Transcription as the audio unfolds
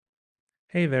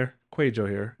Hey there, Quajo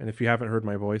here, and if you haven't heard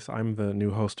my voice, I'm the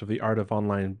new host of The Art of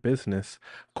Online Business.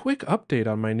 Quick update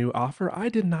on my new offer. I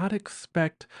did not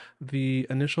expect the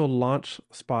initial launch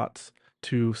spots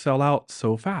to sell out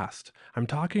so fast. I'm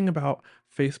talking about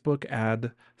Facebook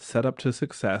ad setup to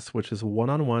success, which is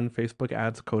one-on-one Facebook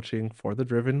ads coaching for the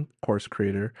driven course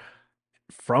creator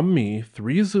from me,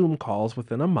 3 Zoom calls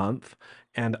within a month,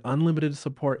 and unlimited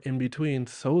support in between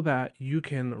so that you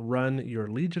can run your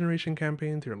lead generation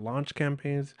campaigns, your launch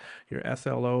campaigns, your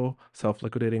SLO, self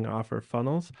liquidating offer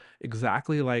funnels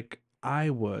exactly like I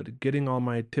would, getting all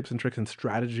my tips and tricks and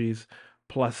strategies.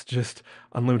 Plus, just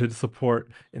unlimited support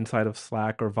inside of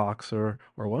Slack or Voxer,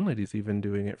 or one lady's even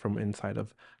doing it from inside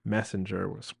of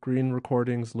Messenger, screen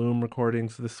recordings, Loom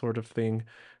recordings, this sort of thing,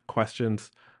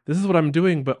 questions. This is what I'm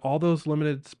doing, but all those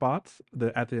limited spots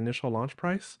at the initial launch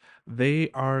price,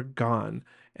 they are gone.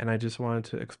 And I just wanted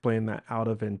to explain that out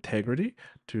of integrity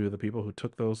to the people who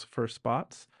took those first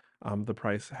spots. The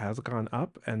price has gone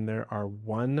up, and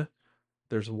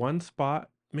there's one spot,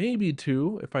 maybe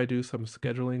two, if I do some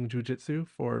scheduling jujitsu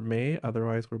for May.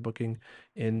 Otherwise, we're booking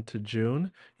into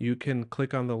June. You can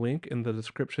click on the link in the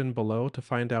description below to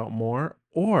find out more,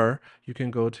 or you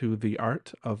can go to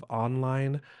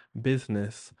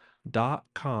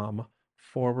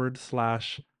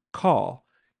theartofonlinebusiness.com/call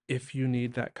if you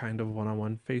need that kind of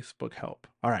one-on-one Facebook help.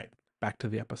 All right, back to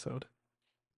the episode.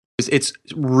 It's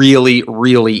really,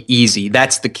 really easy.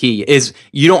 That's the key, is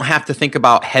you don't have to think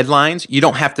about headlines. You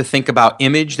don't have to think about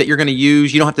image that you're going to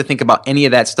use. You don't have to think about any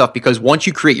of that stuff, because once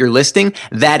you create your listing,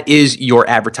 that is your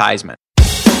advertisement.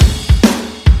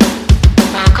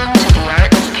 Welcome to the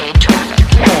Art of Paid Traffic.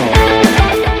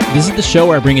 This is the show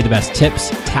where I bring you the best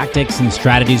tips, tactics, and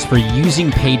strategies for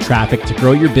using paid traffic to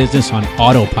grow your business on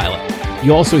autopilot.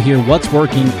 You also hear what's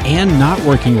working and not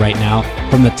working right now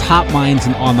from the top minds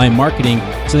in online marketing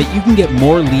so that you can get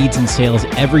more leads and sales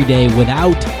every day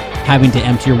without having to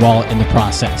empty your wallet in the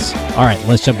process. All right,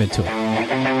 let's jump into it.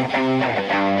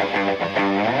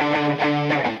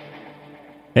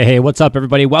 Hey, what's up,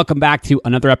 everybody? Welcome back to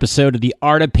another episode of the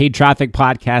Art of Paid Traffic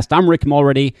podcast. I'm Rick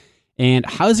Mulready, and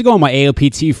how's it going, my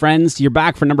AOPT friends? You're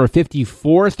back for number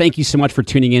 54. Thank you so much for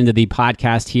tuning into the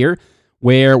podcast here,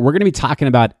 where we're going to be talking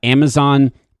about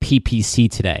Amazon PPC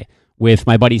today with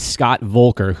my buddy Scott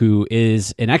Voelker, who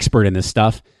is an expert in this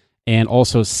stuff and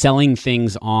also selling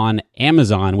things on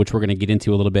Amazon, which we're going to get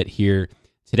into a little bit here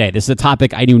today. This is a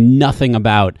topic I knew nothing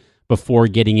about before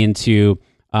getting into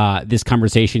this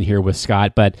conversation here with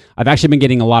Scott, but I've actually been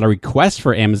getting a lot of requests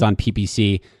for Amazon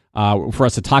PPC for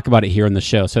us to talk about it here on the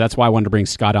show. So that's why I wanted to bring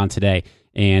Scott on today,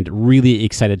 and really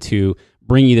excited to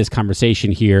bring you this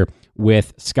conversation here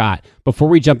with Scott. Before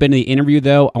we jump into the interview,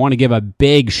 though, I want to give a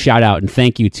big shout out and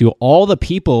thank you to all the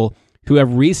people who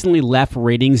have recently left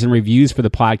ratings and reviews for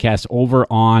the podcast over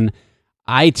on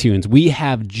iTunes. We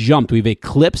have jumped. We've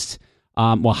eclipsed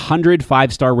 100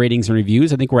 5-star ratings and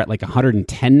reviews. I think we're at like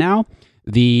 110 now.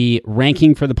 The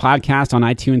ranking for the podcast on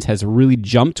iTunes has really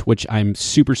jumped, which I'm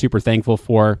super, super thankful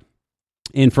for.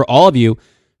 And for all of you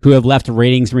who have left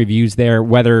ratings and reviews there,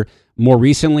 whether more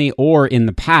recently or in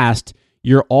the past,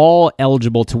 you're all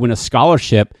eligible to win a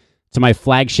scholarship to my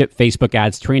flagship Facebook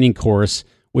ads training course,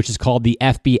 which is called the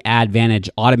FB Advantage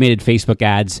Automated Facebook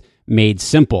Ads Made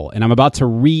Simple. And I'm about to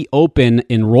reopen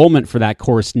enrollment for that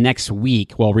course next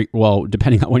week. Well,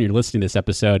 depending on when you're listening to this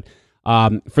episode,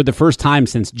 for the first time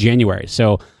since January.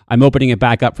 So I'm opening it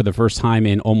back up for the first time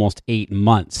in almost 8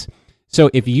 months. So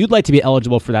if you'd like to be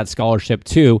eligible for that scholarship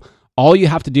too, all you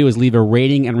have to do is leave a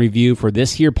rating and review for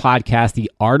this here podcast, The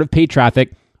Art of Paid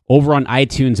Traffic, over on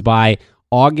iTunes by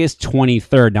August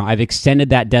 23rd. Now, I've extended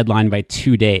that deadline by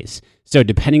 2 days. So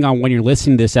depending on when you're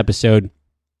listening to this episode,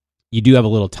 you do have a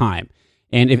little time.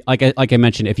 And if, like I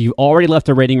mentioned, if you already left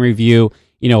a rating review,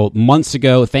 months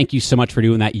ago, thank you so much for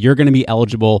doing that. You're going to be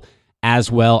eligible as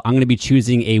well. I'm going to be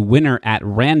choosing a winner at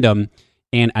random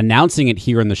and announcing it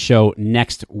here on the show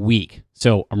next week.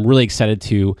 So I'm really excited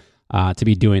to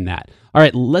be doing that. All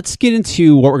right, let's get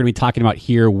into what we're going to be talking about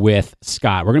here with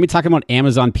Scott. We're going to be talking about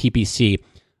Amazon PPC,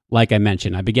 like I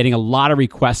mentioned. I've been getting a lot of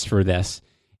requests for this,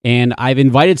 and I've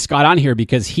invited Scott on here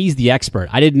because he's the expert.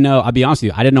 I'll be honest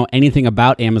with you, I didn't know anything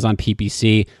about Amazon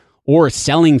PPC or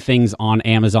selling things on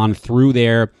Amazon through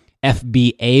their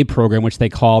FBA program, which they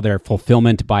call their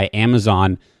Fulfillment by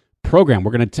Amazon program.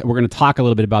 We're going to talk a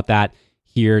little bit about that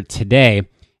here today.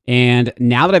 And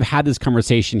now that I've had this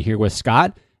conversation here with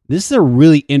Scott, this is a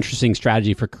really interesting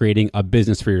strategy for creating a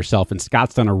business for yourself, and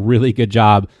Scott's done a really good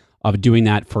job of doing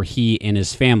that for he and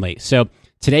his family. So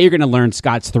today you're going to learn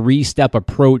Scott's 3-step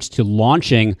approach to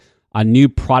launching a new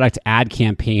product ad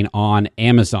campaign on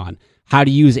Amazon, how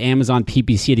to use Amazon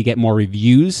PPC to get more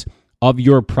reviews of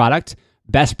your product,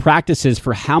 best practices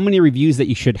for how many reviews that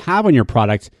you should have on your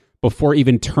product before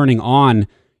even turning on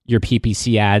your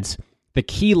PPC ads, the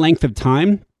key length of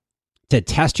time to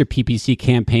test your PPC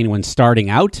campaign when starting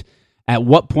out, at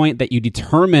what point that you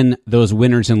determine those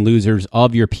winners and losers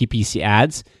of your PPC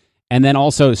ads, and then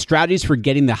also strategies for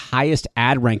getting the highest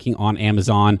ad ranking on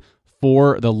Amazon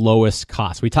for the lowest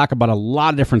cost. We talk about a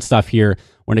lot of different stuff here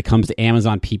when it comes to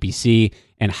Amazon PPC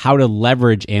and how to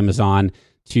leverage Amazon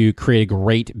to create a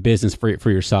great business for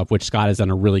yourself, which Scott has done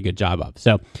a really good job of.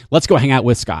 So let's go hang out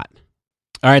with Scott.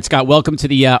 All right, Scott, welcome to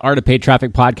the Art of Paid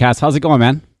Traffic podcast. How's it going,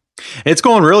 man? It's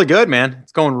going really good, man.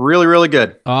 It's going really, really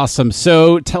good. Awesome.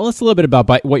 So tell us a little bit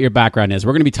about what your background is.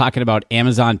 We're going to be talking about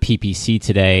Amazon PPC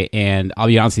today, and I'll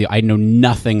be honest with you, I know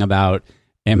nothing about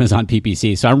Amazon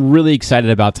PPC. So I'm really excited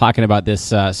about talking about this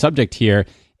subject here.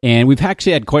 And we've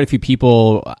actually had quite a few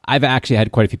people, I've actually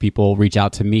had quite a few people reach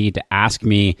out to me to ask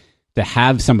me to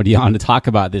have somebody on to talk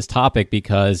about this topic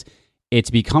because it's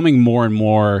becoming more and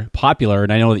more popular.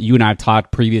 And I know that you and I have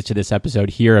talked previous to this episode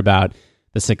here about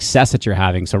the success that you're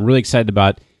having. So I'm really excited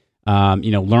about,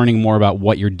 learning more about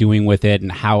what you're doing with it and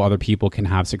how other people can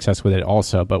have success with it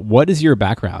also. But what is your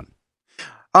background?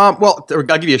 Well, I'll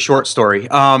give you a short story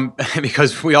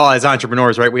because we all, as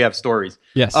entrepreneurs, right, we have stories.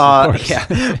 Yes, of course.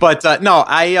 Yeah. But no,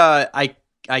 I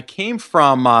came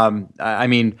from,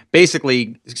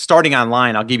 basically starting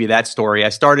online. I'll give you that story. I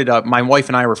started, my wife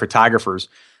and I were photographers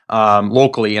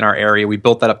locally in our area. We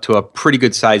built that up to a pretty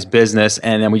good sized business.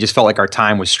 And then we just felt like our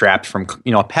time was strapped from,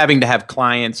 having to have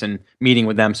clients and meeting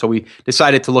with them. So we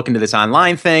decided to look into this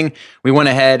online thing. We went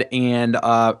ahead and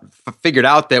figured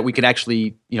out that we could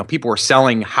actually, people were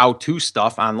selling how-to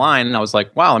stuff online. And I was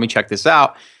like, wow, let me check this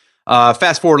out.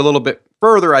 Fast forward a little bit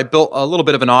further, I built a little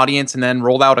bit of an audience and then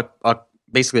rolled out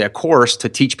basically a course to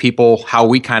teach people how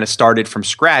we kind of started from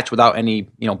scratch without any,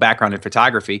 background in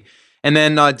photography. And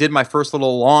then did my first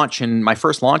little launch. And my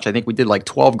first launch, I think we did like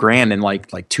 12 grand in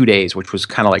like 2 days, which was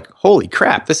kind of like, holy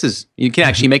crap, you can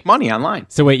actually make money online.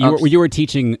 So wait, you were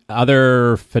teaching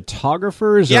other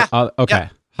photographers? Yeah.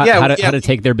 Okay. Yeah. How to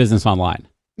take their business online?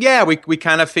 Yeah, we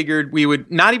kind of figured we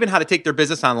would not even how to take their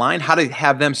business online, how to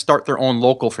have them start their own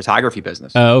local photography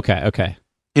business. Oh, okay.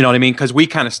 You know what I mean? Because we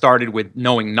kind of started with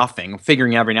knowing nothing,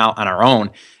 figuring everything out on our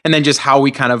own, and then just how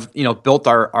we kind of built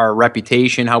our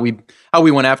reputation, how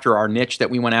we went after our niche that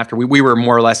we went after. We were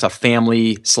more or less a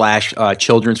family /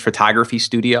 children's photography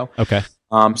studio. Okay.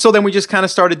 So then we just kind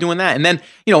of started doing that, and then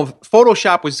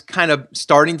Photoshop was kind of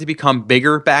starting to become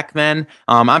bigger back then.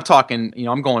 I'm talking,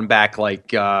 I'm going back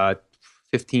like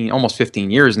 15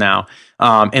 years now.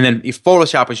 And then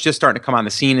Photoshop was just starting to come on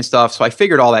the scene and stuff. So I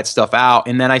figured all that stuff out.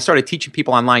 And then I started teaching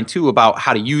people online too about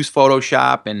how to use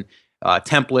Photoshop and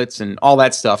templates and all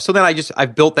that stuff. So then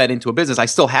I've built that into a business. I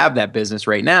still have that business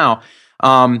right now.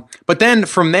 But then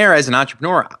from there, as an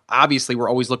entrepreneur, obviously we're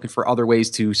always looking for other ways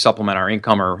to supplement our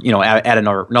income or, add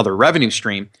another revenue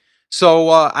stream. So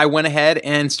I went ahead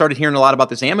and started hearing a lot about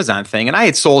this Amazon thing. And I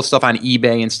had sold stuff on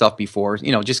eBay and stuff before,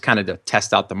 just kind of to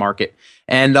test out the market.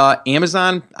 And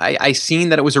Amazon, I seen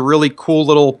that it was a really cool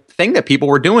little thing that people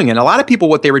were doing. And a lot of people,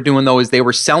 what they were doing, though, is they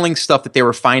were selling stuff that they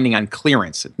were finding on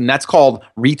clearance. And that's called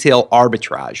retail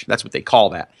arbitrage. That's what they call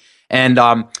that. And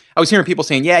I was hearing people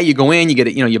saying, yeah, you go in, you get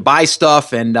it, you buy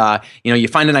stuff and, you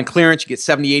find it on clearance, you get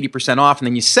 70, 80% off, and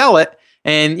then you sell it.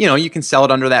 And, you can sell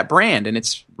it under that brand and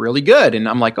it's really good. And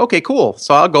I'm like, okay, cool.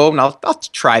 So I'll go and I'll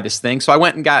try this thing. So I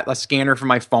went and got a scanner for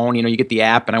my phone. You get the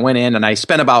app, and I went in and I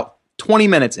spent about 20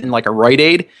 minutes in like a Rite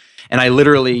Aid. And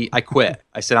I quit.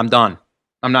 I said, I'm done.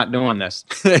 I'm not doing this.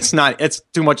 It's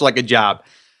too much like a job.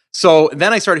 So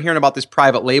then I started hearing about this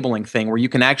private labeling thing where you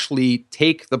can actually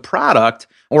take the product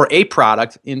or a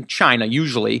product in China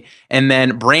usually and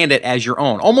then brand it as your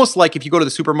own. Almost like if you go to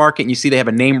the supermarket and you see they have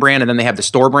a name brand and then they have the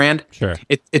store brand. Sure.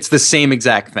 It's the same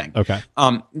exact thing. Okay.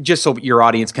 Just so your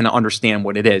audience can understand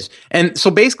what it is. And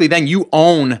so basically then you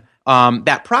own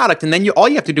that product, and then all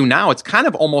you have to do now, it's kind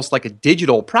of almost like a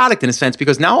digital product in a sense,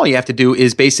 because now all you have to do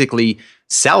is basically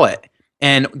sell it.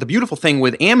 And the beautiful thing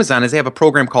with Amazon is they have a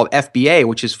program called FBA,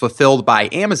 which is fulfilled by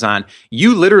Amazon.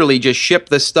 You literally just ship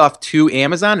this stuff to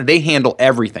Amazon, and they handle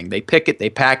everything. They pick it,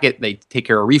 they pack it, they take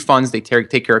care of refunds, they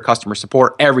take care of customer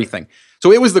support, everything.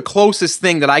 So it was the closest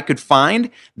thing that I could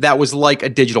find that was like a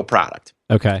digital product.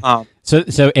 Okay.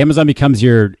 So Amazon becomes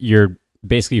your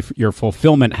basically your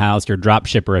fulfillment house, your drop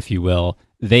shipper, if you will.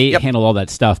 They handle all that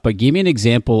stuff. But give me an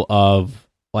example of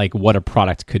like what a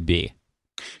product could be.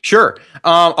 Sure.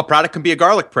 A product can be a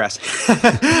garlic press.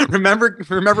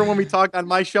 Remember when we talked on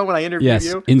my show when I interviewed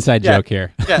you? Yes, inside joke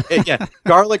here. Yeah.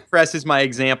 Garlic press is my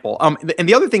example. And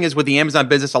the other thing is with the Amazon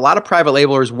business, a lot of private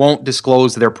labelers won't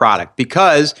disclose their product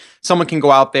because someone can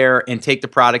go out there and take the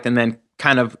product and then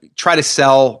kind of try to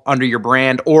sell under your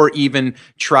brand, or even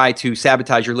try to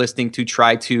sabotage your listing to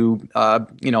try to,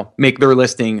 make their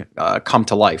listing come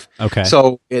to life. Okay.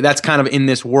 So that's kind of in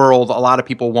this world. A lot of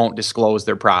people won't disclose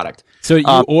their product. So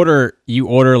you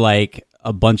order like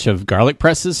a bunch of garlic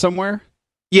presses somewhere?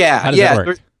 Yeah. How does that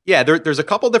work? There's a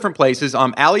couple different places.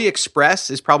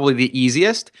 AliExpress is probably the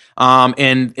easiest,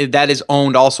 and that is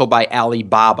owned also by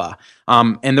Alibaba.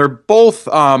 And they're both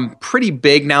pretty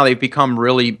big now. They've become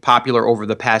really popular over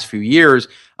the past few years,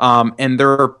 and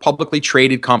they're a publicly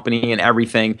traded company and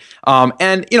everything.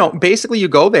 And basically, you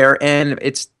go there, and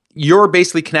you're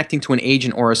basically connecting to an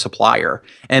agent or a supplier.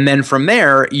 And then from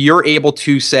there, you're able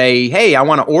to say, hey, I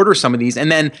want to order some of these. And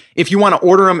then if you want to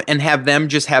order them and have them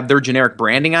just have their generic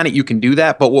branding on it, you can do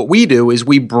that. But what we do is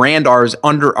we brand ours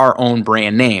under our own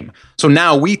brand name. So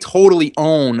now we totally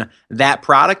own that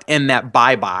product and that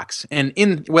buy box. And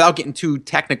without getting too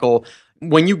technical,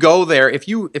 when you go there, if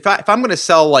I'm going to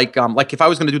sell like if I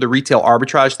was going to do the retail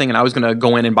arbitrage thing and I was going to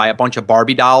go in and buy a bunch of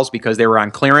Barbie dolls because they were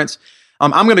on clearance,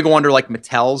 I'm going to go under like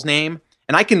Mattel's name,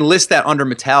 and I can list that under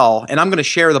Mattel, and I'm going to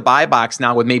share the buy box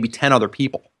now with maybe 10 other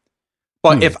people.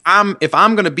 But if I'm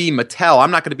going to be Mattel,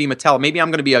 I'm not going to be Mattel. Maybe I'm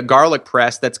going to be a garlic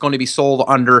press that's going to be sold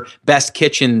under Best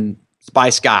Kitchen by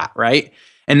Scott, right?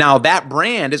 And now that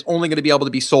brand is only going to be able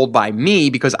to be sold by me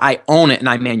because I own it and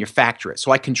I manufacture it. So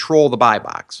I control the buy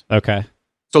box. Okay.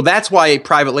 So that's why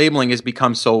private labeling has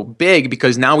become so big,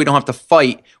 because now we don't have to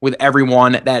fight with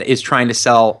everyone that is trying to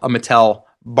sell a Mattel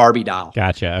Barbie doll.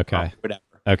 Gotcha. Okay. Whatever.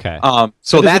 Okay.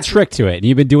 So there's that's a trick to it, and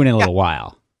you've been doing it a little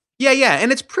while. Yeah,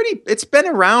 and it's been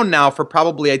around now for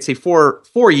probably, I'd say 4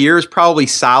 years, probably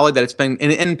solid that it's been,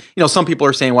 and some people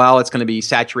are saying, well, it's going to be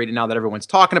saturated now that everyone's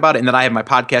talking about it, and that I have my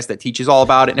podcast that teaches all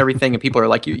about it and everything, and people are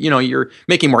like, you're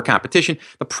making more competition.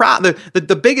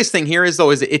 The biggest thing here is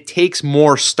it takes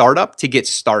more startup to get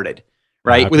started.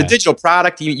 Right. Okay. With a digital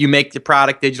product, you make the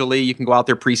product digitally. You can go out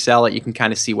there, pre-sell it. You can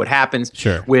kind of see what happens.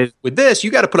 Sure. With this, you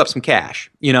got to put up some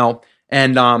cash,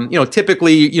 and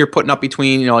typically you're putting up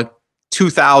between like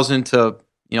 2,000 to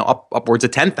upwards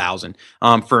of 10,000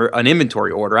 for an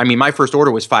inventory order. I mean, my first order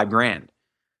was $5,000.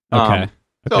 Okay.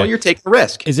 So you're taking a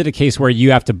risk. Is it a case where you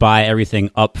have to buy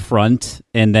everything up front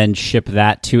and then ship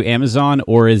that to Amazon,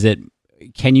 or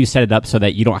can you set it up so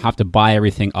that you don't have to buy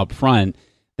everything up front,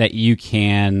 that you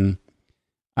can?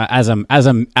 As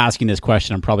I'm asking this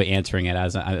question, I'm probably answering it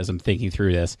as I'm thinking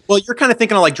through this. Well, you're kind of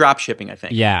thinking of like drop shipping, I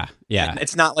think. Yeah.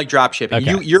 It's not like drop shipping.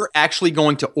 Okay. You're actually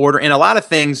going to order, and a lot of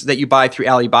things that you buy through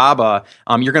Alibaba,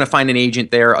 you're going to find an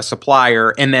agent there, a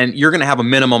supplier, and then you're going to have a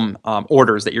minimum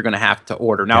orders that you're going to have to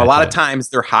order. Now, Gotcha. A lot of times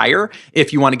they're higher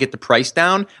if you want to get the price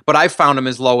down, but I've found them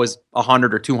as low as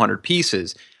 100 or 200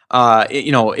 pieces.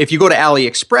 If you go to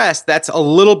AliExpress, that's a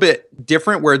little bit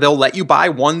different, where they'll let you buy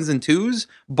ones and twos,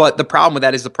 but the problem with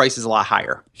that is the price is a lot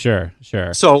higher. Sure.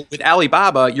 So with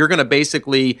Alibaba, you're going to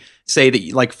basically say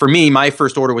that, like for me, my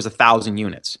first order was 1,000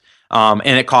 units, and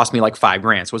it cost me like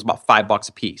 $5,000, so it was about $5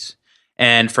 a piece.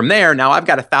 And from there, now I've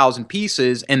got 1,000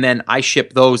 pieces, and then I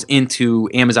ship those into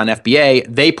Amazon FBA.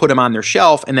 They put them on their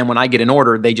shelf, and then when I get an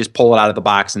order, they just pull it out of the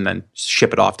box and then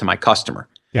ship it off to my customer.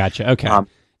 Gotcha. Okay.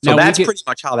 So that's pretty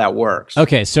much how that works.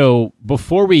 Okay, so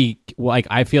before we I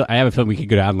have a feeling we could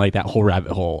go down like that whole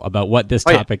rabbit hole about what this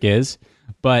topic is,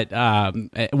 but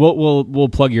we'll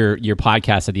plug your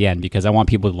podcast at the end, because I want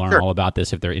people to learn all about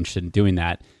this if they're interested in doing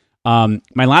that.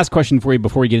 My last question for you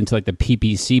before we get into like the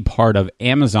PPC part of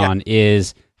Amazon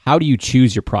is, how do you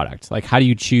choose your product? Like, how do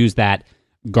you choose that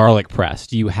garlic press?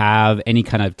 Do you have any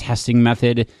kind of testing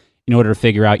method in order to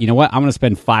figure out, I'm going to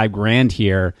spend $5,000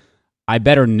 here, I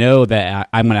better know that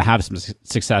I'm going to have some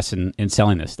success in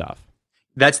selling this stuff?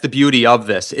 That's the beauty of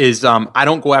this is I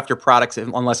don't go after products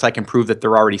unless I can prove that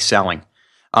they're already selling.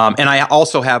 And I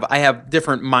also have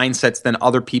different mindsets than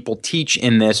other people teach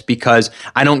in this, because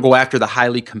I don't go after the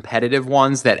highly competitive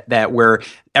ones that where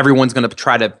everyone's going to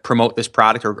try to promote this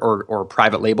product or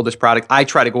private label this product. I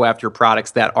try to go after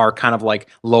products that are kind of like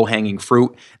low-hanging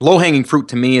fruit. Low-hanging fruit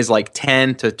to me is like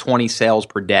 10 to 20 sales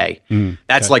per day.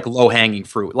 That's like low-hanging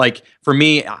fruit. Like for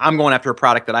me, I'm going after a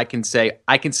product that I can say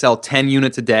I can sell 10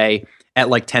 units a day at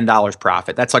like $10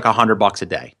 profit. That's like $100 a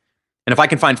day. And if I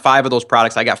can find 5 of those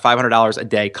products, I got $500 a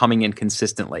day coming in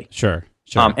consistently. Sure.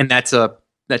 And that's a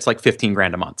that's like 15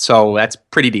 grand a month. So that's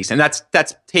pretty decent.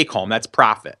 That's take home. That's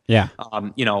profit. Yeah.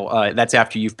 That's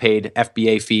after you've paid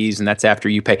FBA fees, and that's after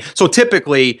you pay. So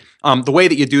typically, the way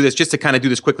that you do this, just to kind of do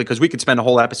this quickly, because we could spend a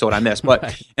whole episode on this, but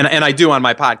Right. and I do on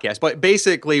my podcast. But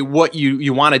basically, what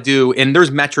you want to do, and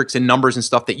there's metrics and numbers and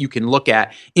stuff that you can look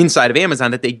at inside of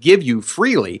Amazon that they give you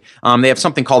freely. They have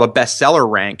something called a bestseller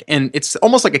rank, and it's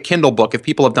almost like a Kindle book. If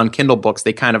people have done Kindle books,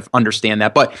 they kind of understand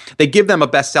that. But they give them a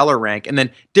bestseller rank, and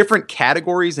then different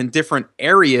categories and different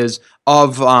areas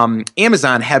of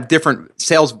Amazon have different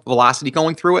sales velocity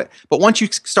going through it. But once you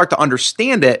start to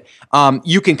understand it,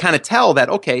 you can kind of tell that,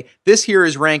 okay, this here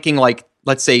is ranking like,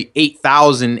 let's say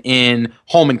 8,000 in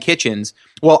home and kitchens.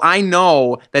 Well, I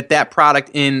know that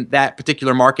product in that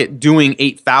particular market doing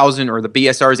 8,000, or the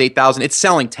BSR is 8,000, it's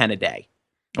selling 10 a day.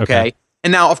 Okay.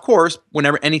 And now, of course,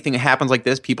 whenever anything happens like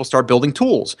this, people start building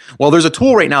tools. Well, there's a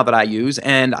tool right now that I use,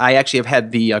 and I actually have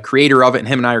had the creator of it, and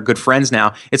him and I are good friends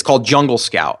now. It's called Jungle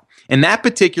Scout. And that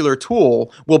particular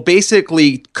tool will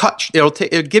basically it'll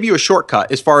give you a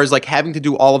shortcut as far as like having to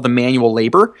do all of the manual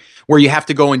labor, where you have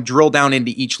to go and drill down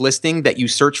into each listing that you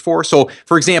search for. So,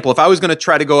 for example, if I was going to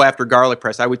try to go after garlic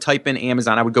press, I would type in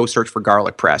Amazon, I would go search for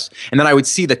garlic press, and then I would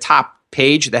see the top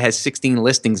page that has 16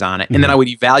 listings on it, and then I would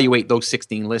evaluate those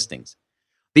 16 listings.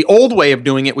 The old way of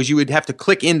doing it was you would have to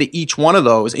click into each one of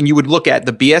those, and you would look at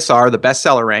the BSR, the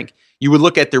bestseller rank. You would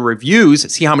look at the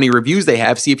reviews, see how many reviews they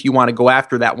have, see if you want to go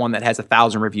after that one that has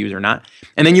 1,000 reviews or not.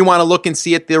 And then you want to look and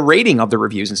see at the rating of the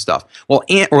reviews and stuff. Well,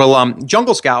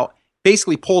 Jungle Scout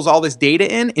basically pulls all this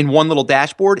data in one little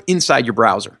dashboard inside your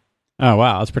browser. Oh,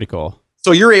 wow. That's pretty cool.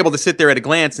 So you're able to sit there at a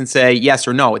glance and say yes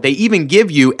or no. They even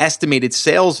give you estimated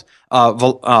sales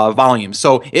volumes.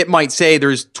 So it might say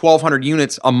there's 1,200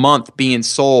 units a month being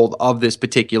sold of this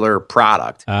particular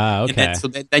product. Okay.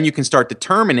 And then you can start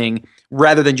determining,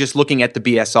 rather than just looking at the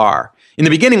BSR. In the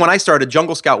beginning, when I started,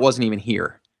 Jungle Scout wasn't even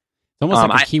here. It's almost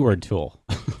like a keyword tool.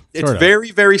 It's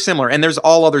very, very similar. And there's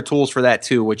all other tools for that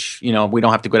too, which, we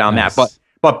don't have to go down that.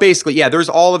 But basically, yeah, there's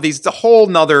all of these. It's a whole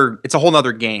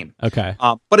nother game. Okay.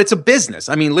 But it's a business.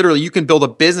 I mean, literally, you can build a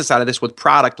business out of this with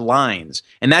product lines.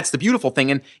 And that's the beautiful thing.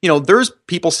 And, there's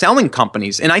people selling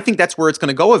companies. And I think that's where it's going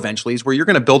to go eventually, is where you're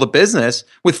going to build a business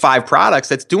with 5 products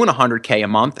that's doing $100K a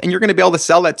month. And you're going to be able to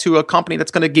sell that to a company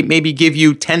that's going to maybe give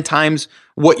you 10 times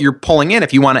what you're pulling in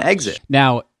if you want to exit.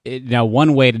 Now,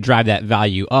 one way to drive that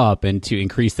value up and to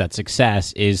increase that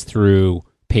success is through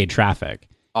paid traffic.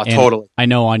 Oh, totally. I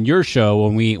know on your show,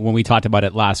 when we talked about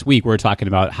it last week, we were talking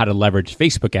about how to leverage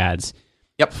Facebook ads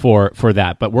for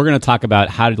that. But we're going to talk about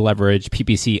how to leverage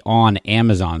PPC on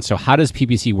Amazon. So how does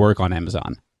PPC work on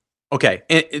Amazon? Okay.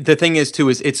 And the thing is, too,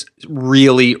 is it's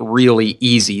really, really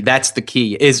easy. That's the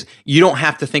key, is you don't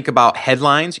have to think about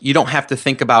headlines. You don't have to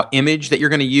think about image that you're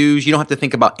going to use. You don't have to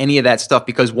think about any of that stuff,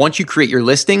 because once you create your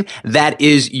listing, that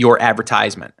is your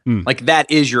advertisement. Like,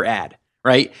 that is your ad.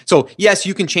 Right? So yes,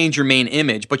 you can change your main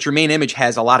image, but your main image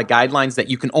has a lot of guidelines that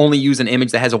you can only use an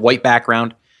image that has a white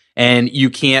background, and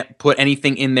you can't put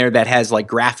anything in there that has like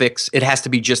graphics. It has to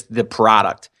be just the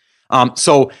product.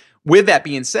 So with that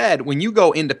being said, when you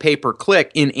go into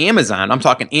pay-per-click in Amazon, I'm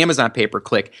talking Amazon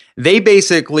pay-per-click, they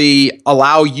basically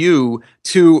allow you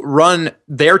to run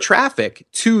their traffic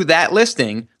to that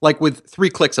listing like with 3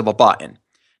 clicks of a button.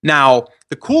 Now,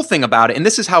 the cool thing about it, and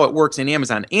this is how it works in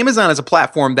Amazon, Amazon is a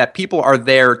platform that people are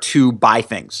there to buy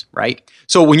things, right?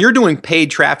 So when you're doing paid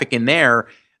traffic in there,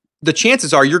 the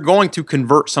chances are you're going to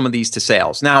convert some of these to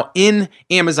sales. Now, in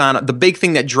Amazon, the big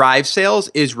thing that drives sales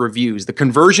is reviews. The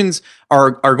conversions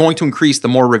are going to increase the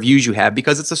more reviews you have,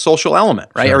 because it's a social element,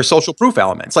 right? Sure. Or a social proof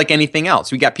element. It's like anything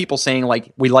else. We got people saying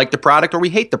like, we like the product or we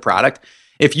hate the product.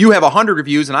 If you have 100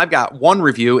 reviews and I've got 1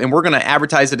 review and we're going to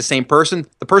advertise to the same person,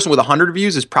 the person with 100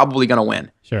 reviews is probably going to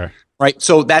win. Sure. Right?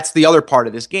 So that's the other part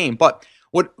of this game. But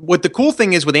what the cool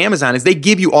thing is with Amazon is they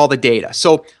give you all the data.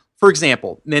 So for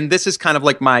example, and this is kind of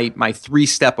like my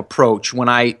 3-step approach when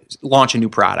I launch a new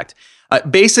product.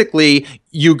 Basically,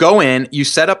 you go in, you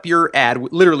set up your ad,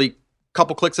 literally a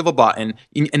couple clicks of a button,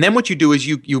 and then what you do is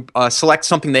you select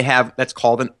something they have that's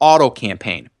called an auto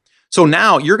campaign. So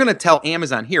now you're going to tell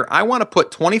Amazon, here, I want to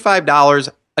put $25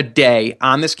 a day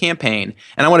on this campaign,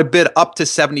 and I want to bid up to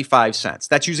 75 cents.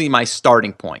 That's usually my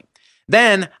starting point.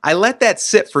 Then I let that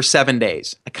sit for 7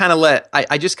 days.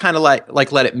 I just kind of let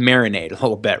it marinate a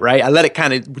little bit, right? I let it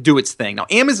kind of do its thing. Now,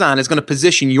 Amazon is going to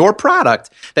position your product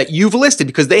that you've listed,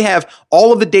 because they have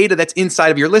all of the data that's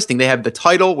inside of your listing. They have the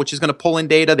title, which is going to pull in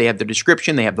data. They have the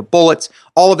description. They have the bullets,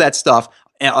 all of that stuff.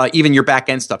 Even your back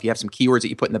end stuff. You have some keywords that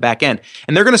you put in the back end.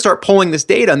 And they're going to start pulling this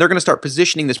data, and they're going to start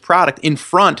positioning this product in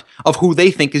front of who they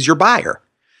think is your buyer.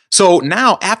 So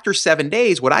now, after 7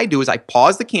 days, what I do is I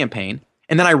pause the campaign,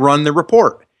 and then I run the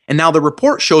report. And now the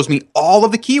report shows me all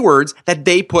of the keywords that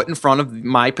they put in front of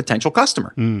my potential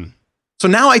customer. So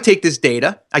now I take this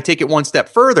data, I take it one step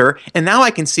further, and now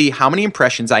I can see how many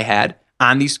impressions I had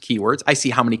on these keywords. I see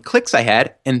how many clicks I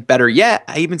had, and better yet,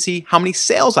 I even see how many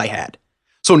sales I had.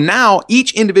 So now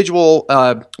each individual,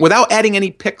 without adding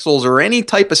any pixels or any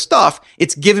type of stuff,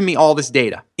 it's giving me all this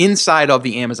data inside of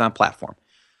the Amazon platform.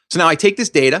 So now I take this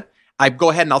data, I go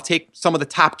ahead and I'll take some of the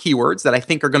top keywords that I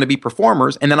think are going to be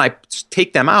performers, and then I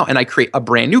take them out and I create a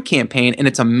brand new campaign, and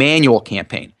it's a manual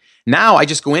campaign. Now I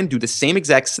just go in, do the same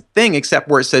exact thing, except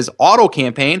where it says auto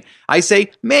campaign, I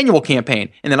say manual campaign.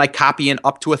 And then I copy in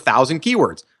up to 1,000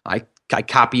 keywords. I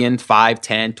copy in 5,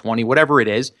 10, 20, whatever it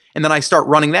is. And then I start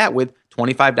running that with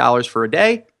 $25 for a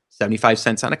day, 75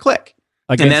 cents on a click.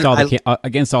 Against all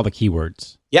the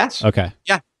keywords. Yes. Okay.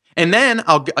 Yeah. And then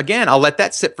I'll let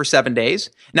that sit for 7 days.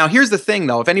 Now, here's the thing,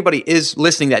 though. If anybody is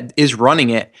listening that is running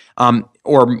it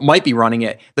or might be running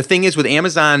it, the thing is with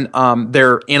Amazon,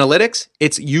 their analytics,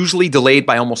 it's usually delayed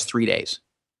by almost 3 days.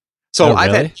 So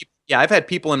really? I've had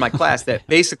people in my class that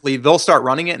basically they'll start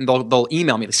running it and they'll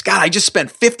email me, Scott, I just spent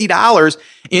 $50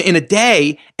 in a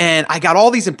day and I got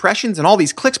all these impressions and all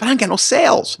these clicks, but I ain't got no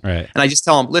sales. Right. And I just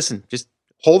tell them, listen, just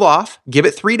hold off, give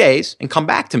it 3 days and come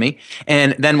back to me.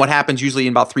 And then what happens usually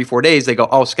in about 3-4 days, they go,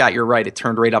 oh, Scott, you're right. It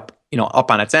turned right up, up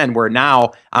on its end, where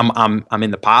now I'm in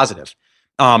the positive.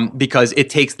 Because it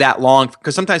takes that long,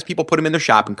 because sometimes people put them in their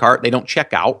shopping cart, they don't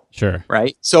check out. Sure.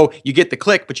 Right. So you get the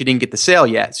click, but you didn't get the sale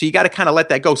yet. So you got to kind of let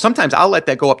that go. Sometimes I'll let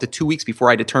that go up to 2 weeks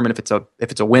before I determine if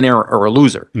it's a winner or a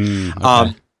loser.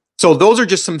 Okay. So those are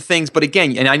just some things. But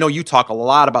again, and I know you talk a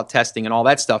lot about testing and all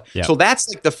that stuff. Yeah. So that's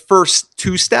like the first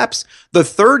 2 steps. The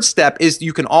third step is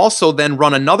you can also then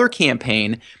run another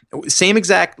campaign, same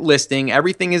exact listing.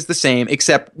 Everything is the same,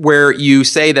 except where you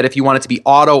say that if you want it to be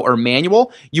auto or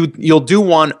manual, you'll do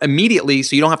one immediately.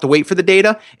 So you don't have to wait for the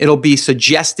data. It'll be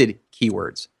suggested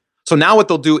keywords. So now what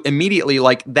they'll do immediately,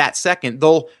 like that second,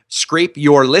 they'll scrape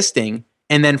your listing.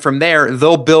 And then from there,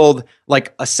 they'll build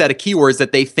like a set of keywords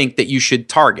that they think that you should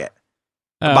target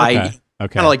by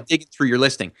Okay. kind of like digging through your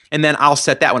listing. And then I'll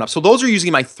set that one up. So those are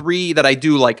usually my 3 that I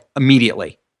do like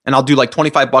immediately. And I'll do like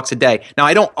 $25 a day. Now,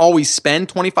 I don't always spend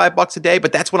 $25 a day,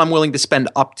 but that's what I'm willing to spend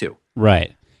up to.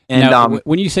 Right. And now,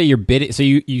 when you say you're bidding, so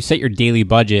you set your daily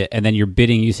budget and then you're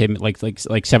bidding, you say like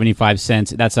 75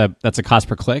 cents. That's a cost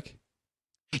per click?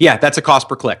 Yeah, that's a cost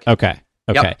per click. Okay.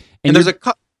 Yep. And there's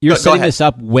you're go setting ahead. this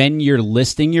up when you're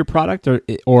listing your product,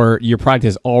 or your product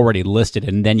is already listed,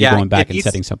 and then you're going back and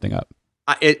setting something up.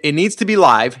 It needs to be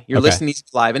live. Your Okay. listing needs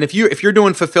to be live. And if you're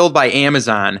doing fulfilled by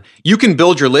Amazon, you can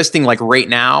build your listing like right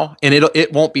now, and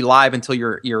it won't be live until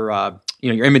your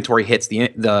inventory hits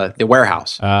the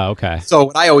warehouse. Okay. So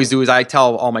what I always do is I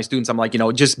tell all my students, I'm like,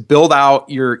 just build out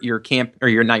your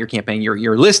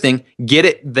listing, get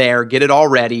it there, get it all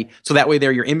ready. So that way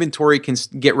there, your inventory can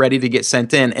get ready to get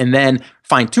sent in, and then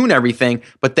fine tune everything.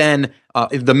 But then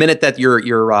the minute that your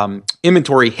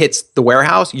inventory hits the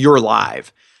warehouse, you're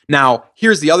live. Now,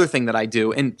 here's the other thing that I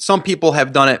do, and some people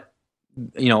have done it,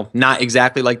 not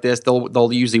exactly like this.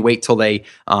 They'll usually wait till they,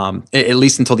 at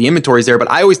least until the inventory is there. But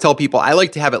I always tell people I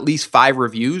like to have at least 5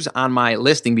 reviews on my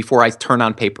listing before I turn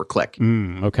on pay-per-click.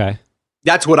 Okay.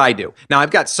 That's what I do. Now,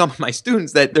 I've got some of my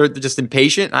students that they're just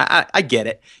impatient. I get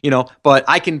it, but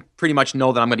I can pretty much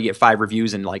know that I'm going to get 5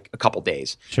 reviews in like a couple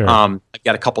days. Sure. I've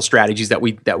got a couple strategies that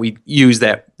we use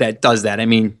that does that. I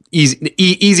mean,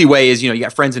 easy way is, you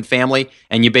got friends and family,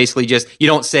 and you basically you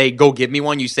don't say, go give me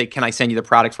one. You say, can I send you the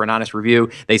product for an honest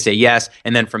review? They say yes.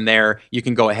 And then from there, you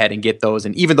can go ahead and get those.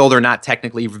 And even though they're not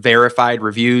technically verified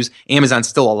reviews, Amazon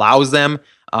still allows them.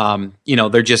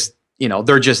 They're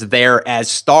just there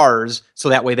as stars, so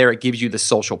that way there it gives you the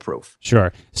social proof.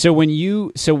 Sure. So when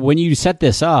you set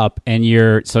this up and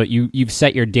you've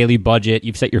set your daily budget,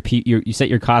 you've set you set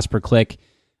your cost per click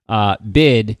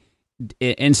bid,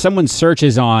 and someone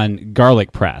searches on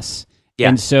garlic press. Yeah.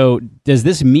 And so does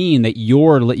this mean that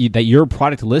your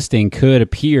product listing could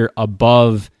appear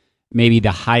above maybe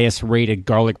the highest rated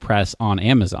garlic press on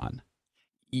Amazon?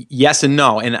 Yes and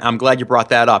no, and I'm glad you brought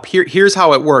that up. Here's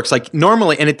how it works. Like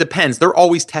normally, and it depends. They're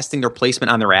always testing their placement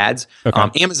on their ads.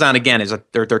 Okay. Amazon again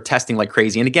they're testing like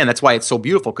crazy, and again that's why it's so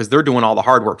beautiful, because they're doing all the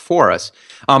hard work for us.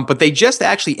 But they just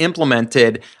actually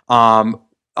implemented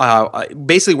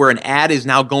basically where an ad is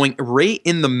now going right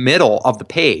in the middle of the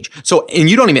page. So, and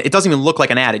it doesn't even look like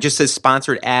an ad. It just says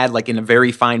sponsored ad, like in a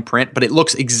very fine print, but it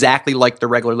looks exactly like the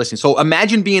regular listing. So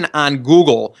imagine being on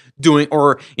Google doing,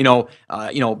 or,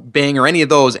 Bing or any of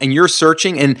those, and you're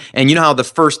searching, and you know how the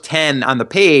first 10 on the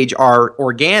page are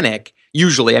organic.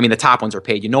 Usually, I mean, the top ones are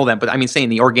paid, you know them, but I mean, saying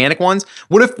the organic ones,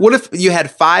 what if you had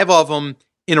 5 of them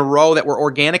in a row that were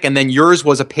organic, and then yours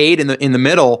was a paid in the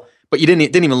middle, but it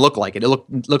didn't even look like it. It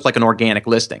looked like an organic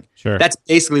listing. Sure. That's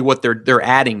basically what they're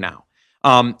adding now.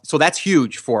 So that's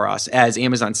huge for us as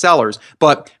Amazon sellers.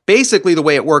 But basically, the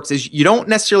way it works is you don't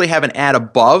necessarily have an ad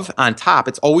above on top.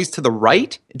 It's always to the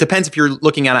right. It depends if you're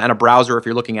looking at it on a browser or if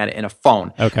you're looking at it in a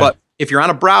phone. Okay. But if you're on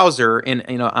a browser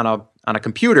on a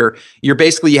computer, you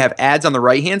have ads on the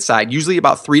right hand side, usually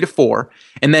about 3 to 4,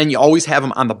 and then you always have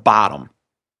them on the bottom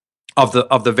of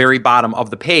the very bottom of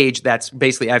the page. That's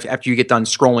basically after you get done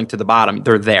scrolling to the bottom,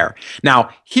 they're there. Now,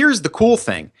 here's the cool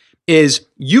thing is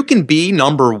you can be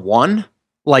number one,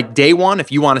 like day one,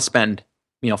 if you want to spend,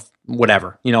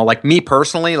 whatever, like me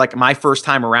personally, like my first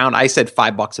time around, I said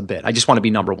 $5 a bid. I just want to be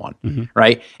number one. Mm-hmm.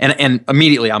 Right. And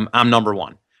immediately I'm number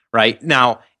one. Right.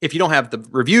 Now, if you don't have the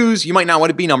reviews, you might not want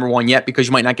to be number one yet because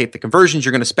you might not get the conversions.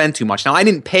 You're going to spend too much. Now, I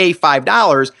didn't pay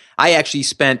 $5. I actually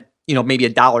spent, maybe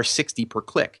 $1.60 per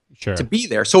click to be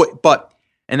there.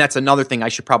 And that's another thing I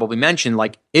should probably mention.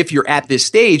 Like if you're at this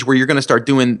stage where you're going to start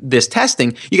doing this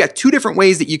testing, you got 2 different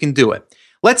ways that you can do it.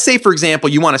 Let's say, for example,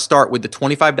 you want to start with the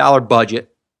 $25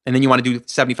 budget and then you want to do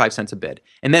 75 cents a bid.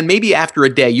 And then maybe after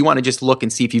a day, you want to just look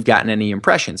and see if you've gotten any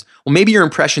impressions. Well, maybe your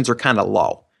impressions are kind of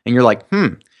low and you're like,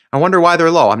 I wonder why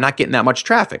they're low. I'm not getting that much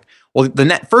traffic. Well,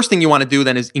 the first thing you want to do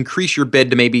then is increase your bid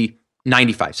to maybe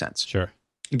 95 cents. Sure.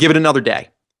 Give it another day.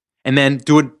 And then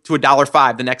do it to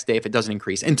 $1.05 the next day if it doesn't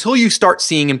increase until you start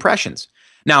seeing impressions.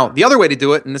 Now, the other way to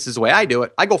do it, and this is the way I do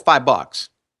it, I go $5.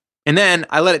 And then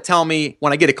I let it tell me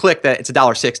when I get a click that it's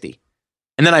 $1.60.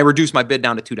 And then I reduce my bid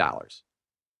down to $2.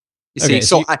 You see,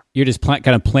 so you're just kind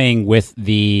of playing with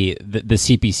the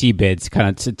CPC bids, kind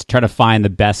of to try to find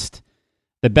the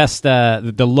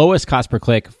lowest cost per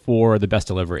click for the best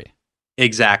delivery.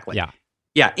 Exactly. Yeah.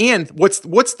 Yeah. And what's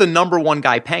the number one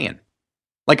guy paying?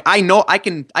 Like I know I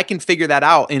can figure that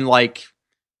out in like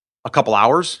a couple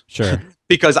hours. Sure.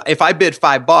 Because if I bid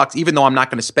 $5, even though I'm not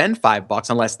going to spend $5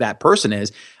 unless that person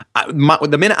is,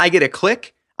 the minute I get a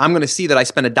click, I'm going to see that I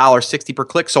spent $1.60 per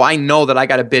click. So I know that I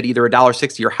got to bid either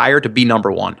 $1.60 or higher to be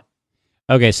number one.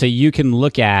 Okay, so you can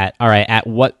look at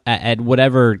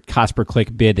whatever cost per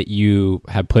click bid that you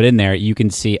have put in there, you can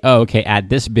see, at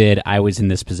this bid I was in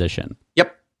this position.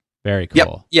 Yep. Very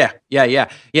cool. Yep.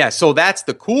 Yeah. So that's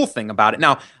the cool thing about it.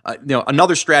 Now,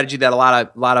 another strategy that a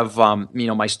lot of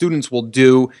my students will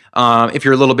do, if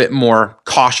you're a little bit more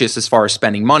cautious as far as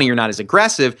spending money, you're not as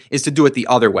aggressive, is to do it the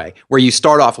other way, where you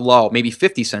start off low, maybe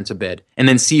 50 cents a bid, and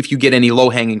then see if you get any low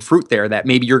hanging fruit there that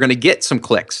maybe you're going to get some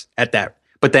clicks at that.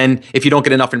 But then if you don't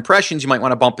get enough impressions, you might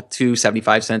want to bump it to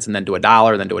 75 cents and then do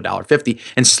 $1, then do $1.50,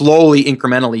 and slowly,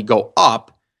 incrementally go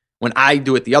up. When I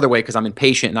do it the other way, because I'm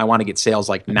impatient and I want to get sales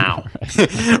like now,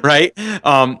 right?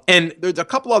 And there's a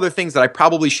couple other things that I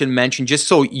probably should mention just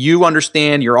so you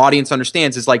understand, your audience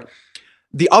understands, is like,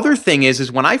 the other thing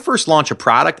is when I first launch a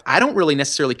product, I don't really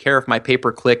necessarily care if my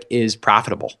pay-per-click is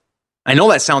profitable. I know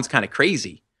that sounds kind of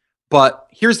crazy, but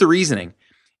here's the reasoning.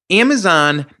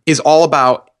 Amazon is all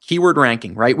about keyword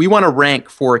ranking, right? We want to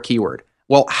rank for a keyword.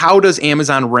 Well, how does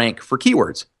Amazon rank for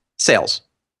keywords? Sales.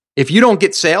 If you don't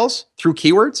get sales through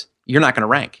keywords, you're not going to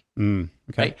rank. Okay.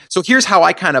 Right? So here's how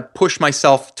I kind of push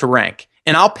myself to rank.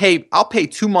 And I'll pay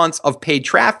 2 months of paid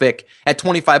traffic at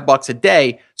 $25 a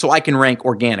day so I can rank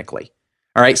organically.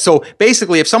 All right. So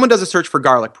basically, if someone does a search for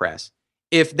garlic press,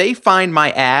 if they find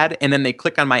my ad and then they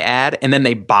click on my ad and then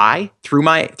they buy through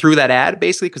that ad,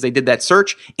 basically because they did that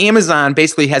search, Amazon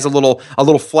basically has a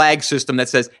little flag system that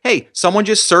says, hey, someone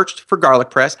just searched for garlic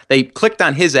press, they clicked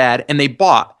on his ad and they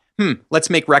bought. Let's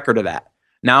make record of that.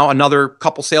 Now another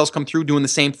couple sales come through doing the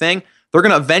same thing. They're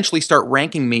going to eventually start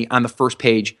ranking me on the first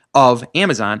page of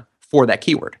Amazon for that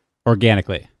keyword.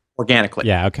 Organically.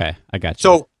 Yeah. Okay. I got you.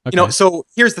 So, okay. So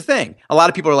here's the thing. A lot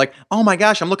of people are like, oh my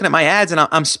gosh, I'm looking at my ads and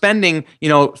I'm spending,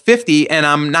 50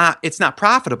 and it's not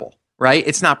profitable, right?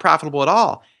 It's not profitable at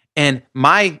all. And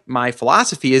my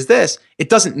philosophy is this: it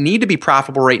doesn't need to be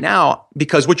profitable right now,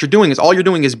 because what all you're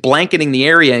doing is blanketing the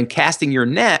area and casting your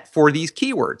net for these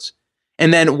keywords.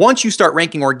 And then once you start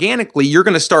ranking organically, you're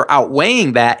going to start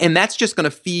outweighing that. And that's just going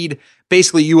to feed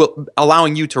basically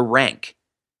allowing you to rank,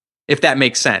 if that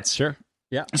makes sense. Sure.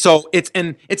 Yeah. So it's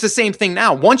the same thing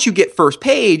now. Once you get first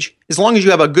page, as long as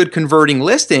you have a good converting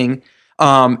listing,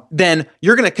 then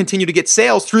you're going to continue to get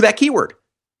sales through that keyword.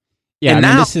 Yeah,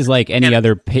 this is like any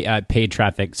other paid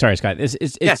traffic. Sorry, Scott.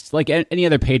 It's like any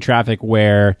other paid traffic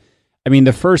where,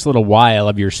 the first little while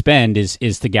of your spend is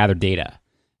to gather data.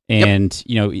 And,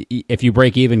 if you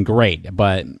break even, great.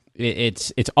 But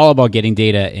it's all about getting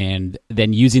data and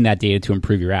then using that data to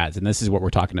improve your ads. And this is what we're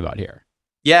talking about here.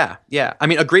 Yeah, yeah. I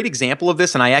mean, a great example of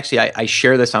this, and I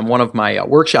share this on one of my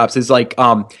workshops, is like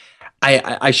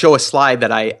I show a slide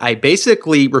that I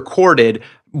basically recorded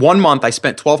 1 month. I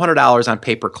spent $1,200 on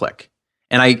pay per click,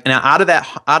 and out of that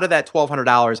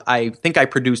 $1,200, I think I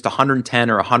produced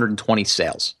 110 or 120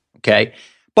 sales. Okay,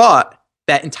 but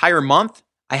that entire month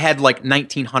I had like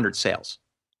 1,900 sales.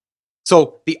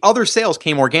 So the other sales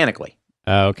came organically.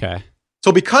 Okay.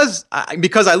 So because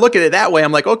I look at it that way,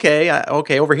 I'm like, okay,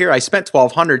 over here I spent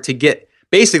 1,200 to get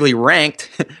basically ranked,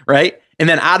 right? And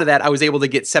then out of that, I was able to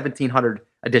get 1,700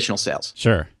 additional sales.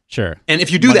 Sure. And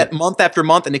if you do that month after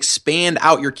month and expand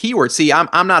out your keywords, see,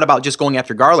 I'm not about just going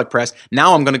after garlic press.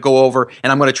 Now I'm going to go over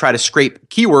and I'm going to try to scrape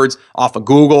keywords off of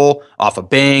Google, off of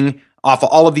Bing, off of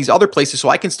all of these other places, so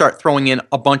I can start throwing in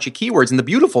a bunch of keywords. And the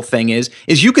beautiful thing is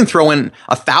you can throw in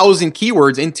 1,000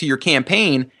 keywords into your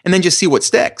campaign and then just see what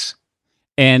sticks.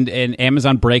 And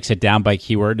Amazon breaks it down by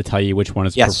keyword to tell you which one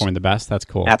is performing the best. That's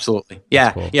cool. Absolutely.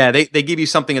 Yeah. Cool. Yeah. They give you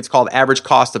something that's called average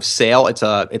cost of sale.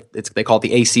 They call it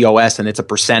the ACOS, and it's a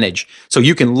percentage. So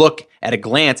you can look at a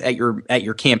glance at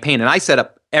your campaign. And I set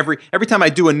up every time I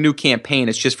do a new campaign,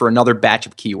 it's just for another batch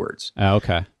of keywords. Oh,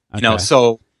 okay.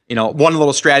 One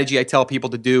little strategy I tell people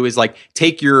to do is like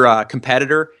take your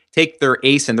competitor, take their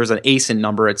ASIN. There's an ASIN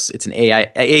number. It's an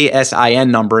ASIN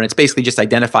number, and it's basically just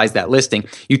identifies that listing.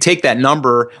 You take that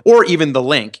number, or even the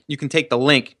link. You can take the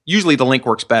link. Usually the link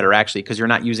works better, actually, because you're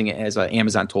not using it as an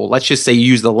Amazon tool. Let's just say you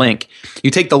use the link.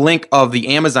 You take the link of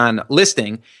the Amazon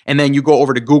listing, and then you go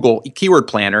over to Google Keyword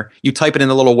Planner. You type it in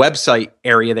the little website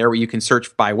area there where you can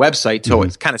search by website, so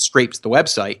it kind of scrapes the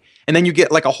website. And then you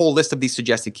get like a whole list of these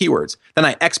suggested keywords. Then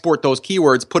I export those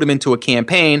keywords, put them into a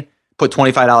campaign, put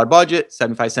 $25 budget,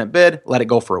 75-cent bid, let it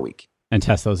go for a week. And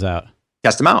test those out.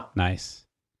 Test them out. Nice.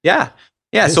 Yeah.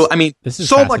 Yeah. This is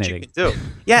so much you can do.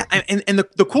 Yeah. And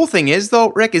the cool thing is, though,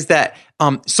 Rick, is that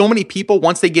so many people,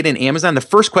 once they get in Amazon, the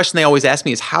first question they always ask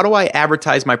me is, how do I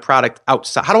advertise my product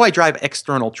outside? How do I drive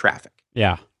external traffic?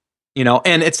 Yeah.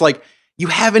 And it's like, you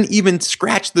haven't even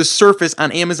scratched the surface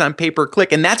on Amazon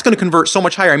pay-per-click, and that's going to convert so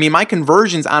much higher. I mean, my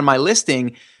conversions on my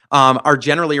listing are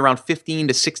generally around 15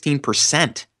 to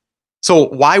 16%. So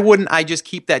why wouldn't I just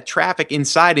keep that traffic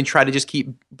inside and try to just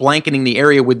keep blanketing the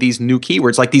area with these new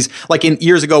keywords? Like in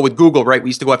years ago with Google, right? We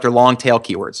used to go after long tail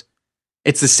keywords.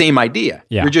 It's the same idea.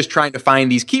 Yeah. You're just trying to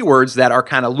find these keywords that are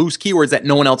kind of loose keywords that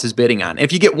no one else is bidding on.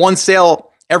 If you get one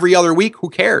sale every other week, who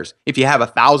cares? If you have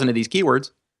 1,000 of these keywords.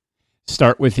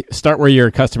 Start where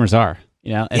your customers are,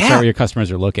 and start where your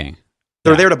customers are looking.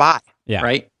 They're there to buy, yeah.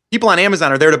 Right? People on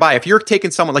Amazon are there to buy. If you're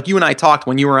taking someone like you and I talked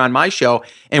when you were on my show,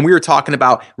 and we were talking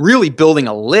about really building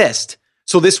a list,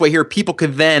 so this way here people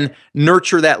could then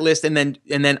nurture that list and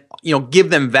then give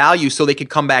them value so they could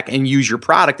come back and use your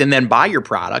product and then buy your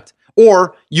product,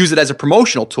 or use it as a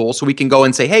promotional tool so we can go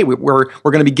and say, hey, we're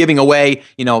going to be giving away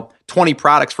 20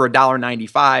 products for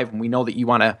 $1.95, and we know that you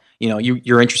want to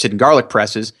you're interested in garlic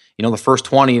presses. The first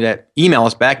 20 that email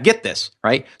us back get this,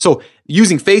 right? So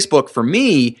using Facebook for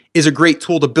me is a great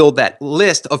tool to build that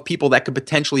list of people that could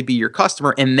potentially be your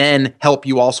customer, and then help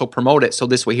you also promote it. So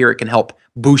this way here it can help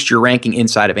boost your ranking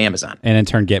inside of Amazon, and in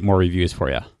turn get more reviews for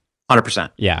you.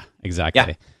 100%. Yeah,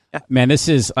 exactly. Yeah. Man, this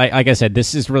is like I said,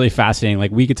 this is really fascinating.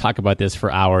 Like we could talk about this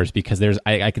for hours, because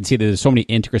I can see that there's so many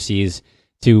intricacies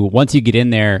to once you get in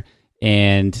there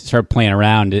and start playing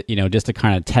around, just to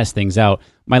kind of test things out.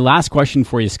 My last question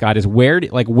for you, Scott, is where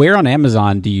on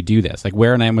Amazon do you do this? Like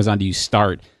where on Amazon do you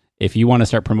start? If you want to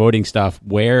start promoting stuff,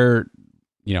 where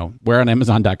on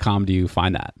Amazon.com do you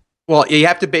find that? Well, you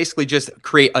have to basically just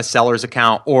create a seller's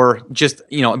account, or just,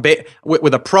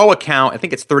 with a pro account, I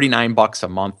think it's $39 a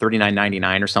month,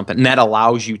 $39.99 or something. And that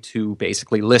allows you to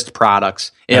basically list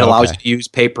products. It allows you to use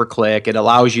pay-per-click. It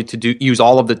allows you to use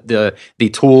all of the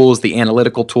tools, the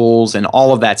analytical tools, and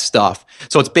all of that stuff.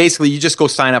 So it's basically, you just go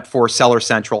sign up for Seller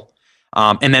Central.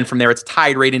 And then from there, it's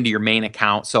tied right into your main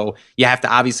account. So you have to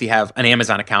obviously have an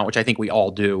Amazon account, which I think we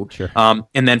all do. Sure.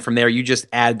 And then from there, you just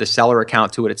add the seller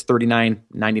account to it. It's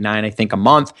 $39.99, I think, a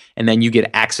month. And then you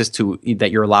get access to that.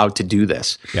 You're allowed to do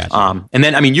this. Gotcha. And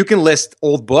then, you can list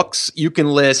old books. You can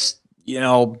list,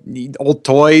 old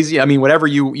toys. Whatever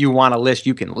you want to list,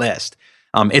 you can list.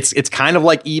 It's kind of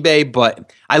like eBay,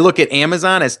 but I look at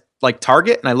Amazon as like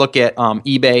Target, and I look at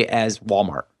eBay as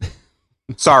Walmart.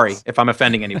 Sorry if I'm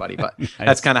offending anybody, but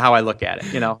that's kind of how I look at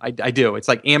it. I do. It's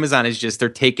like Amazon is just, they're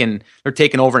taking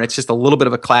over, and it's just a little bit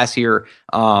of a classier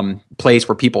place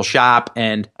where people shop.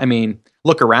 And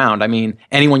look around.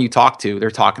 Anyone you talk to, they're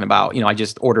talking about, I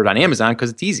just ordered on Amazon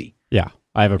because it's easy. Yeah.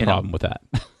 I have a problem with that.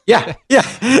 Yeah.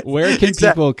 Where can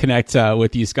people connect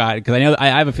with you, Scott? Because I know I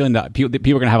have a feeling that people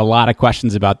are going to have a lot of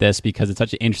questions about this, because it's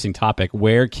such an interesting topic.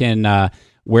 Where can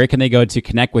where can they go to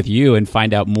connect with you and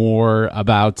find out more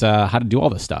about how to do all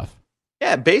this stuff?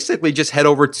 Yeah, basically just head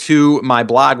over to my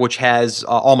blog, which has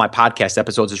all my podcast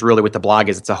episodes is really what the blog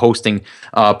is. It's a hosting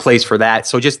place for that.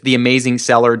 So just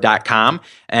theamazingseller.com.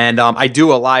 And I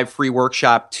do a live free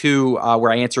workshop too,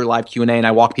 where I answer live Q&A and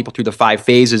I walk people through the 5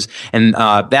 phases. And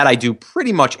that I do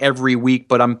pretty much every week,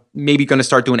 but I'm maybe going to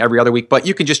start doing every other week. But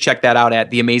you can just check that out at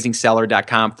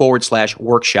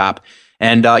theamazingseller.com/workshop.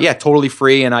 And yeah, totally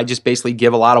free. And I just basically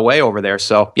give a lot away over there.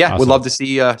 So yeah, Awesome. would love to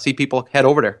see people head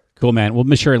over there. Cool, man. We'll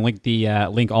make sure and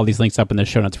link all these links up in the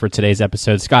show notes for today's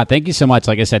episode. Scott, thank you so much.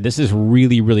 Like I said, this is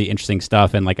really, really interesting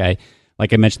stuff. And like I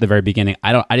mentioned at the very beginning,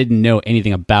 I didn't know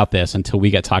anything about this until we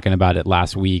got talking about it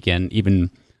last week, and even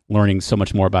learning so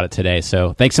much more about it today.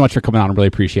 So thanks so much for coming on. I really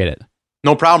appreciate it.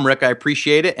 No problem, Rick. I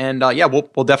appreciate it. And yeah,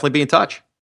 we'll definitely be in touch.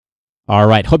 All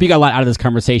right. Hope you got a lot out of this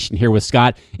conversation here with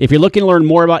Scott. If you're looking to learn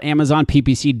more about Amazon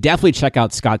PPC, definitely check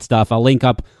out Scott's stuff. I'll link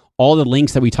up all the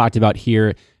links that we talked about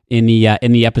here in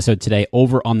the episode today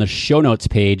over on the show notes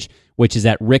page, which is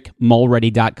at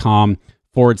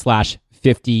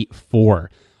rickmulready.com/54.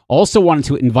 Also wanted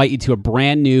to invite you to a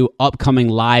brand new upcoming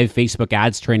live Facebook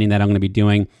ads training that I'm going to be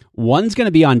doing. One's going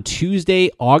to be on Tuesday,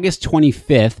 August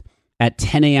 25th at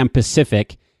 10 a.m.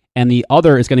 Pacific, and the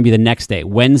other is going to be the next day,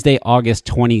 Wednesday, August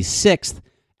 26th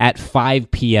at 5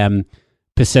 p.m.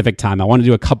 Pacific time. I want to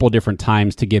do a couple different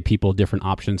times to give people different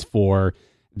options for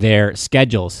their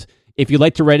schedules. If you'd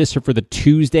like to register for the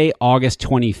Tuesday, August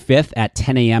 25th at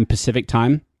 10 a.m. Pacific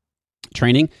time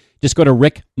training, just go to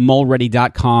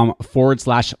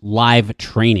rickmulready.com/live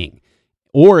training.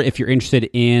 Or if you're interested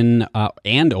in,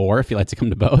 or if you'd like to come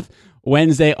to both,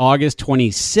 Wednesday, August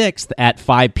 26th at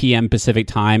 5 p.m. Pacific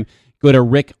time, go to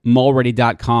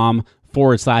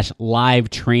rickmulready.com/live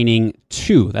training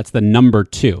 2. That's the number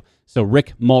 2. So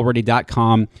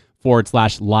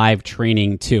rickmulready.com/live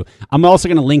training 2. I'm also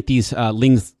going to link these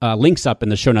links up in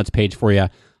the show notes page for you,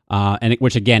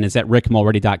 which again is at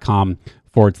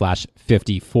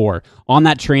rickmulready.com/54. On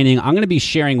that training, I'm going to be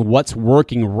sharing what's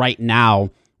working right now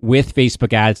with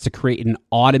Facebook ads to create an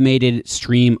automated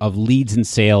stream of leads and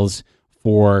sales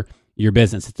for your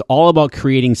business. It's all about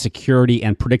creating security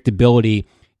and predictability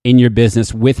in your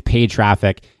business with paid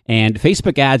traffic. And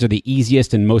Facebook ads are the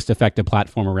easiest and most effective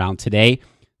platform around today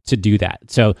to do that.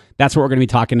 So that's what we're going to be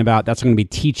talking about. That's what I'm going to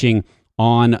be teaching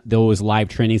on those live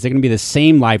trainings. They're going to be the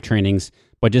same live trainings,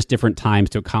 but just different times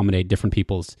to accommodate different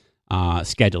people's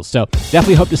schedules. So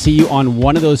definitely hope to see you on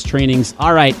one of those trainings.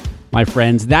 All right, my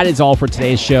friends, that is all for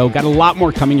today's show. Got a lot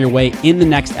more coming your way in the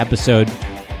next episode.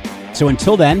 So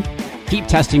until then, keep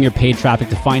testing your paid traffic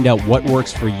to find out what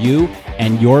works for you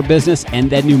and your business, and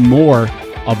then do more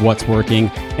of what's working.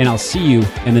 And I'll see you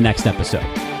in the next episode.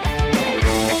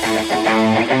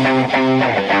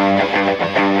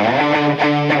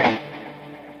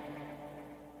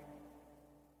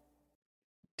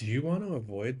 Do you want to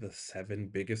avoid the 7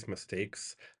 biggest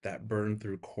mistakes that burn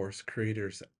through course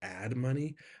creators' ad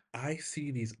money? I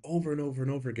see these over and over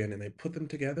and over again, and I put them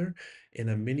together in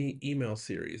a mini email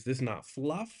series. This is not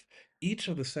fluff. Each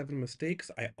of the 7 mistakes,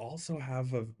 I also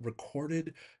have a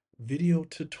recorded video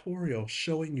tutorial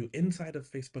showing you inside of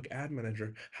Facebook Ad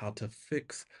Manager how to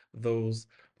fix those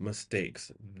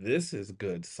mistakes. This is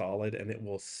good, solid, and it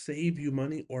will save you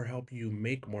money or help you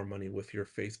make more money with your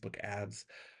Facebook ads.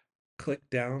 Click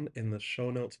down in the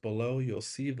show notes below. You'll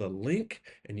see the link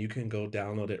and you can go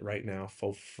download it right now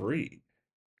for free.